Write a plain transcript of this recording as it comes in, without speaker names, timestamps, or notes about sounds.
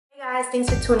Guys, thanks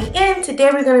for tuning in. Today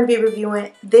we're going to be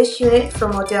reviewing this unit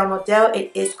from Meadow.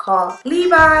 It is called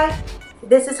LEVI.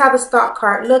 This is how the stock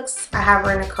card looks. I have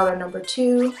her in the color number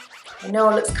 2. I know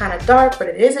it looks kind of dark, but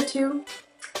it is a 2.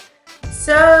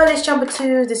 So let's jump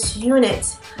into this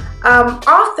unit.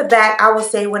 Off the bat, I will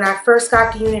say when I first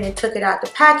got the unit and took it out the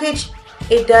package,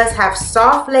 it does have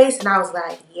soft lace, and I was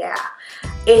like, yeah.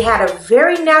 It had a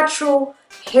very natural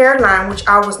hairline, which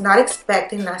I was not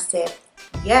expecting, and I said,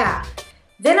 yeah.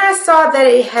 Then I saw that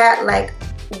it had like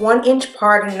 1 inch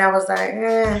parting, and I was like,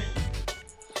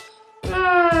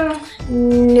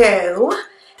 no.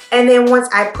 And then once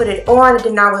I put it on,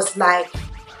 then I was like,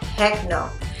 heck no.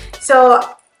 So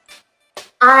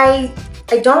I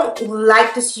don't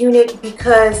like this unit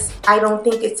because I don't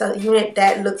think it's a unit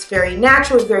that looks very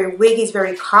natural. It's very wiggy, it's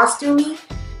very costumey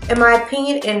in my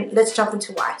opinion, and let's jump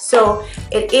into why. So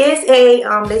it is a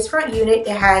lace front unit.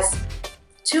 It has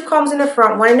 2 combs in the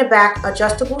front, 1 in the back,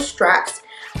 adjustable straps.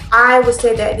 I would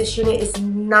say that this unit is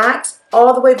not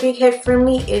all the way big head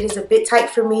friendly. It is a bit tight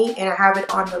for me, and I have it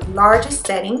on the largest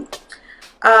setting.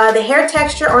 The hair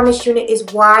texture on this unit is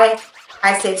why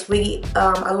I say it's wiggy,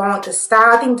 along with the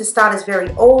style. I think the style is very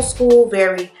old school,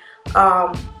 very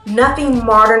nothing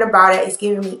modern about it. It's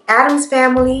giving me Addams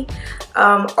Family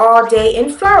all day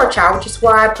in Flower Child, which is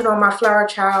why I put on my Flower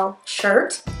Child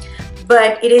shirt.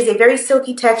 But it is a very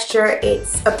silky texture.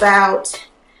 It's about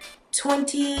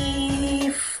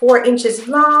 24 inches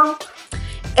long,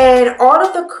 and all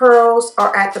of the curls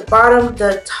are at the bottom.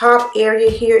 The top area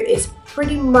here is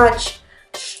pretty much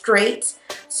straight,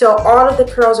 so all of the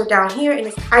curls are down here.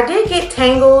 And I did get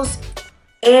tangles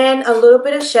and a little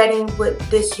bit of shedding with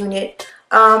this unit.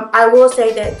 I will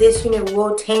say that this unit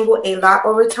will tangle a lot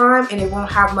over time, and it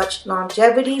won't have much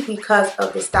longevity because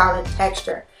of the style and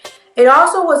texture. It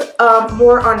also was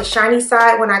more on the shiny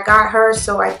side when I got her,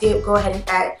 so I did go ahead and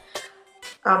add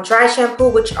dry shampoo,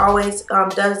 which always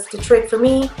does the trick for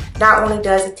me. Not only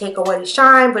does it take away the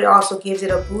shine, but it also gives it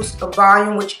a boost of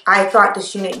volume, which I thought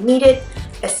this unit needed,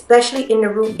 especially in the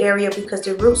root area because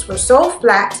the roots were so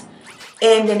flat,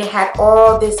 and then it had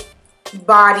all this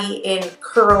body and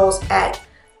curls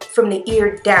from the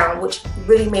ear down, which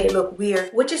really made it look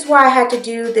weird, which is why I had to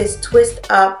do this twist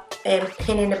up and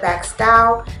pin in the back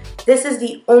style. This is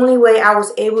the only way I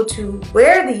was able to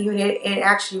wear the unit and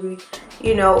actually,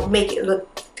 you know, make it look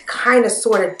kind of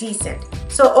sort of decent.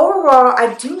 So overall,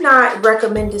 I do not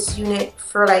recommend this unit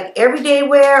for like everyday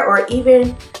wear or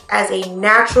even as a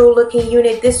natural looking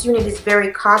unit. This unit is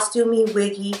very costumey,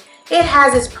 wiggy. It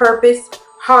has its purpose,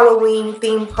 Halloween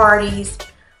themed parties,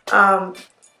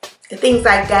 things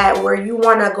like that, where you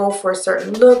want to go for a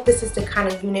certain look. This is the kind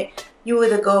of unit you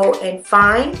either go and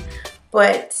find,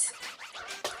 but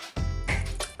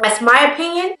that's my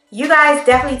opinion. You guys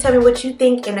definitely tell me what you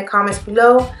think in the comments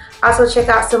below. Also check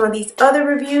out some of these other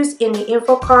reviews in the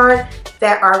info card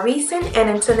that are recent. And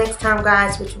until next time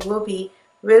guys, which will be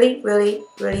really, really,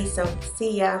 really soon.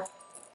 See ya.